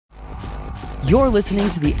You're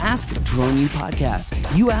listening to the Ask Drone U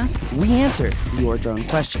podcast. You ask, we answer your drone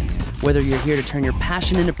questions. Whether you're here to turn your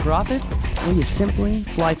passion into profit or you simply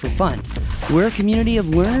fly for fun, we're a community of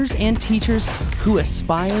learners and teachers who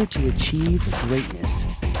aspire to achieve greatness.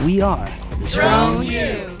 We are Drone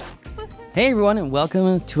U. Hey everyone, and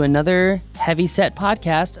welcome to another heavy set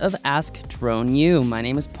podcast of Ask Drone U. My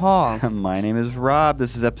name is Paul. My name is Rob.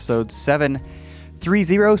 This is episode 730.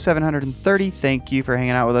 Thank you for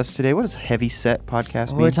hanging out with us today. What does heavy set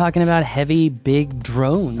podcast mean? We're talking about heavy, big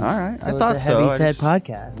drones. All right, so I thought it's a so. heavy set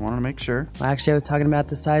podcast. Wanted to make sure. Well, actually, I was talking about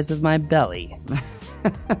the size of my belly,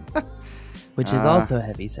 which is also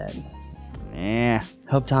heavy set. Yeah.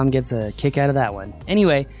 Hope Tom gets a kick out of that one.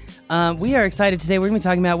 Anyway, we are excited today. We're going to be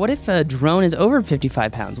talking about what if a drone is over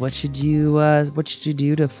 55 pounds? What should you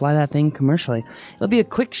do to fly that thing commercially? It'll be a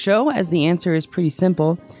quick show, as the answer is pretty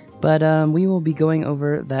simple. But we will be going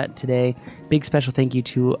over that today. Big special thank you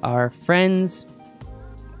to our friends,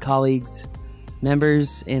 colleagues,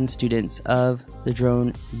 members, and students of the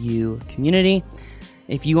Drone U community.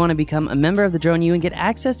 If you want to become a member of the Drone U and get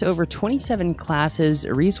access to over 27 classes,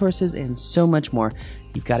 resources, and so much more,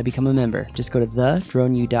 you've got to become a member. Just go to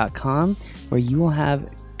thedroneu.com, where you will have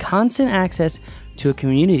constant access to a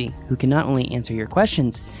community who can not only answer your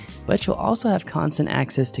questions, but you'll also have constant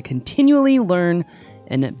access to continually learn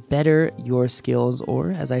and better your skills,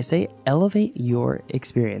 or, as I say, elevate your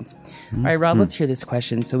experience. All right, Rob, let's hear this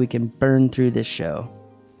question so we can burn through this show.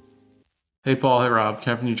 Hey, Paul. Hey, Rob.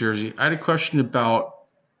 Kevin, New Jersey. I had a question about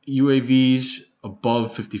UAVs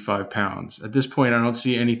above 55 pounds. At this point, I don't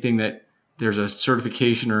see anything that there's a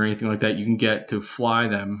certification or anything like that you can get to fly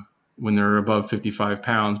them when they're above 55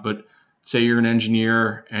 pounds. But say you're an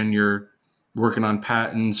engineer and you're working on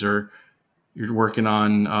patents, or you're working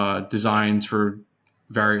on designs for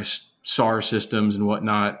various SAR systems and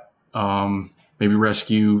whatnot, maybe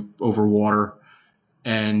rescue over water,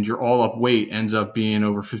 and your all up weight ends up being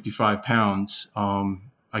over 55 pounds.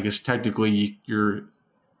 I guess technically your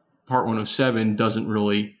Part 107 doesn't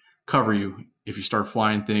really cover you if you start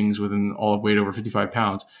flying things with an all up weight over 55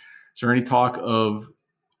 pounds. Is there any talk of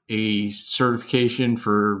a certification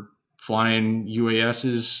for flying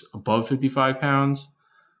UASs above 55 pounds?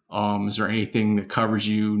 Is there anything that covers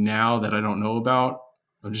you now that I don't know about?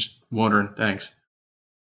 I'm just wondering. Thanks.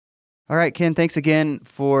 All right, Ken, thanks again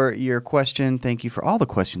for your question. Thank you for all the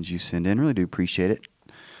questions you send in. Really do appreciate it.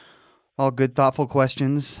 All good, thoughtful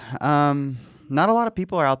questions. Not a lot of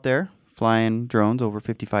people are out there flying drones over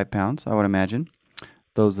 55 pounds, I would imagine.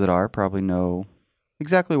 Those that are probably know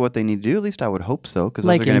exactly what they need to do. At least I would hope so, because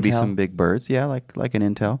those are going to be some big birds. Yeah, like an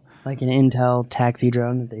Intel. Like an Intel taxi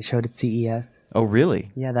drone that they showed at CES. Oh,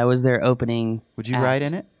 really? Yeah, that was their opening. Would you ride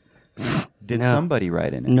in it? Did somebody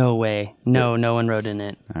ride in it? No way. No one rode in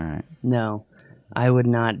it. All right. No, I would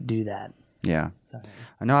not do that. Yeah. Sorry.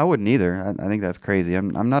 No, I wouldn't either. I think that's crazy.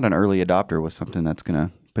 I'm not an early adopter with something that's going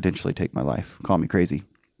to potentially take my life. Call me crazy.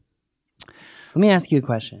 Let me ask you a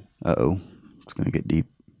question. Uh-oh. It's going to get deep.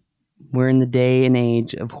 We're in the day and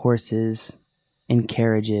age of horses and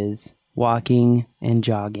carriages, walking and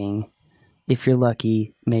jogging. If you're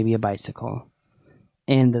lucky, maybe a bicycle.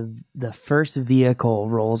 And the first vehicle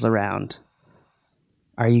rolls around.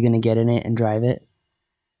 Are you going to get in it and drive it?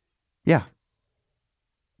 Yeah.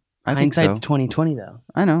 I think so. Hindsight's 20/20, though.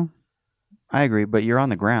 I know. I agree, but you're on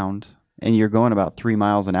the ground and you're going about 3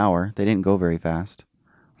 miles an hour. They didn't go very fast,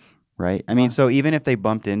 right? I mean, so even if they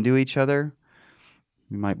bumped into each other,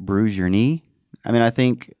 you might bruise your knee. I mean, I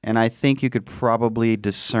think you could probably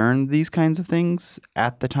discern these kinds of things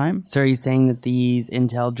at the time. So are you saying that these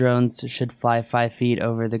Intel drones should fly 5 feet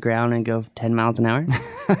over the ground and go 10 miles an hour?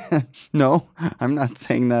 No, I'm not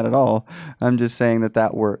saying that at all. I'm just saying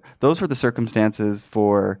those were the circumstances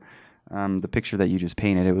for the picture that you just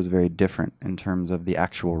painted. It was very different in terms of the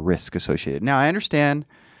actual risk associated. Now, I understand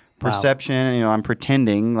perception. Wow. I'm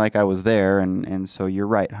pretending like I was there, and so you're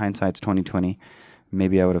right. Hindsight's 20/20.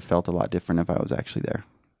 Maybe I would have felt a lot different if I was actually there.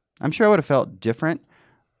 I'm sure I would have felt different.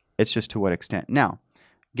 It's just to what extent. Now,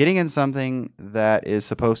 getting in something that is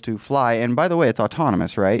supposed to fly, and by the way, it's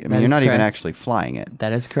autonomous, right? I mean, you're not even actually flying it.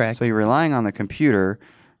 That is correct. So you're relying on the computer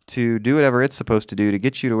to do whatever it's supposed to do to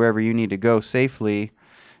get you to wherever you need to go safely,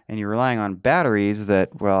 and you're relying on batteries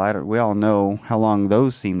that, well, we all know how long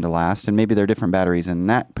those seem to last, and maybe they're different batteries in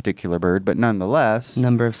that particular bird, but nonetheless.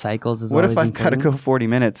 Number of cycles is what always important. What if I've got to go 40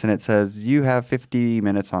 minutes and it says you have 50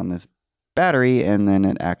 minutes on this battery, and then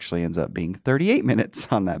it actually ends up being 38 minutes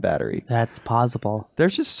on that battery? That's possible.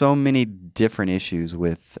 There's just so many different issues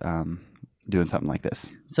with doing something like this.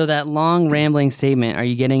 So that long rambling statement, are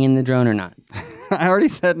you getting in the drone or not? I already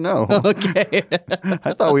said no. Okay.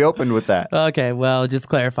 I thought we opened with that. Okay, well, just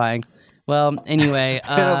clarifying. Well, anyway.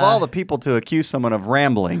 And of all the people to accuse someone of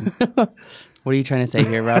rambling. What are you trying to say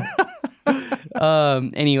here, Rob?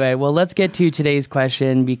 Anyway, well, let's get to today's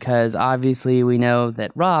question because obviously we know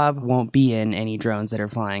that Rob won't be in any drones that are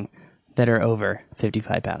flying that are over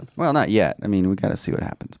 55 pounds. Well, not yet. I mean, we got to see what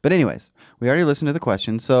happens. But anyways, we already listened to the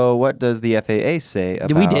question. So what does the FAA say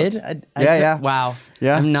about... We did? Yeah. Wow.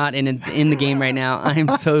 Yeah. I'm not in the game right now. I'm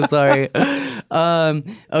so sorry.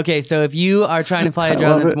 Okay, so if you are trying to fly a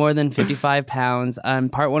drone that's more than 55 pounds,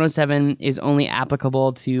 Part 107 is only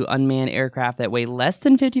applicable to unmanned aircraft that weigh less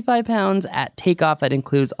than 55 pounds at takeoff. That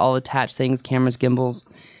includes all attached things, cameras, gimbals,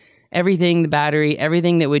 everything, the battery,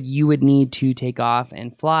 everything that you would need to take off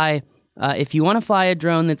and fly. If you want to fly a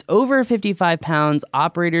drone that's over 55 pounds,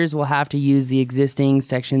 operators will have to use the existing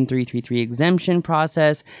Section 333 exemption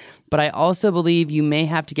process. But I also believe you may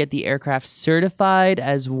have to get the aircraft certified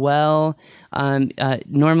as well.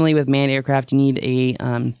 Normally with manned aircraft, you need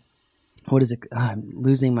a... what is it? I'm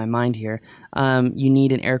losing my mind here. You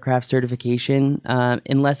need an aircraft certification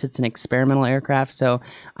unless it's an experimental aircraft. So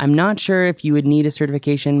I'm not sure if you would need a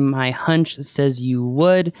certification. My hunch says you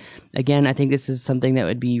would. Again, I think this is something that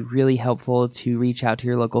would be really helpful to reach out to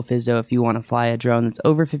your local physio if you want to fly a drone that's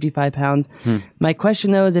over 55 pounds. My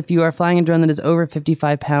question, though, is if you are flying a drone that is over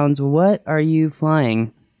 55 pounds, what are you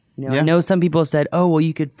flying? I know some people have said, oh, well,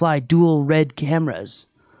 you could fly dual red cameras.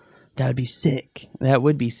 That would be sick. That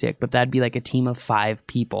would be sick, but that'd be like a team of 5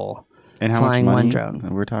 people and how flying much money? one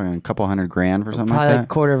drone. We're talking a couple $100,000 for something Probably like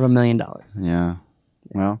that? $250,000. Yeah.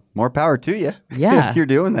 Well, more power to you. Yeah. If you're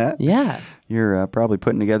doing that. Yeah. You're probably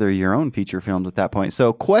putting together your own feature films at that point.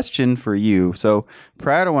 So question for you. So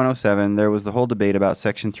prior to 107, there was the whole debate about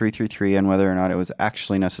Section 333 and whether or not it was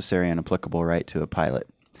actually necessary and applicable, right, to a pilot.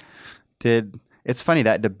 It's funny,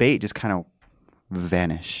 that debate just kind of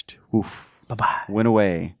vanished. Oof. Bye-bye. Went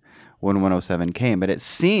away when 107 came. But it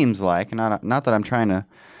seems like, not that I'm trying to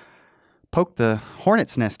poke the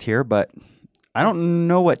hornet's nest here, but I don't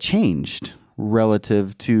know what changed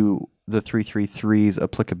relative to the 333's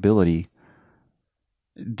applicability.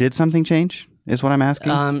 Did something change, is what I'm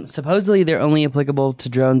asking? Supposedly, they're only applicable to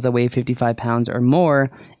drones that weigh 55 pounds or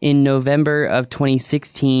more. In November of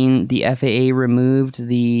 2016, the FAA removed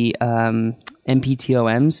the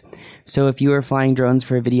MPTOMs. So if you were flying drones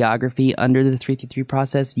for videography under the 333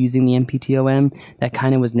 process using the MPTOM, that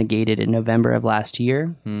kind of was negated in November of last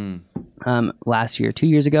year. 2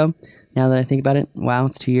 years ago. Now that I think about it, wow,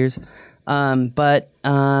 it's 2 years. But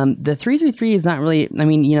the 333 is not really, I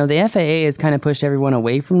mean, the FAA has kind of pushed everyone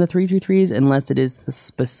away from the 333s unless it is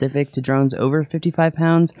specific to drones over 55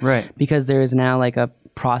 pounds. Right. Because there is now like a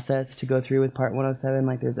process to go through with Part 107.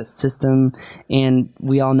 Like there's a system, and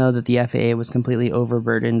we all know that the FAA was completely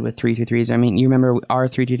overburdened with 333s. I mean, you remember our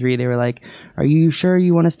 333, they were like, are you sure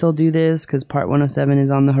you want to still do this? Because Part 107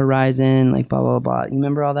 is on the horizon, like blah, blah, blah. You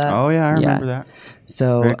remember all that? Oh, yeah, I remember that.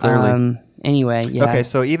 So, very clearly. Anyway, yeah. Okay,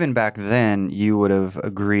 so even back then, you would have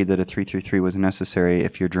agreed that a 333 was necessary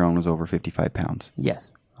if your drone was over 55 pounds.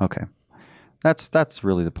 Yes. Okay. That's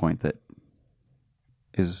really the point that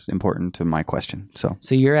is important to my question. So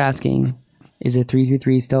you're asking, is a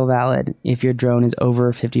 333 still valid if your drone is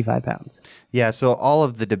over 55 pounds? Yeah, so all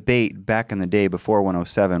of the debate back in the day before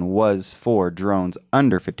 107 was for drones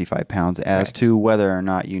under 55 pounds as to whether or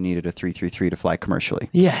not you needed a 333 to fly commercially.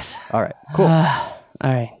 Yes. All right, cool. All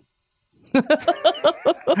right.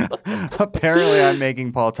 Apparently, I'm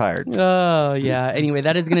making Paul tired. Oh, yeah. Anyway,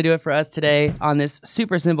 that is going to do it for us today on this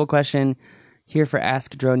super simple question here for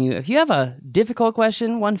Ask Drone U. If you have a difficult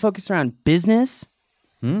question, one focused around business,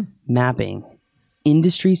 mapping,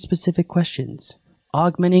 industry-specific questions,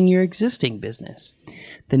 augmenting your existing business,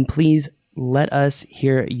 then please let us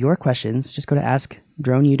hear your questions. Just go to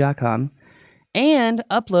askdroneu.com. and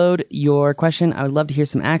upload your question. I would love to hear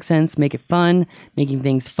some accents, make it fun. Making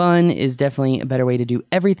things fun is definitely a better way to do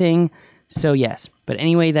everything. So yes, but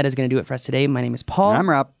anyway, that is going to do it for us today. My name is Paul. I'm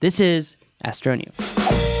Rob. This is Ask Drone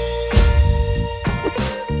U.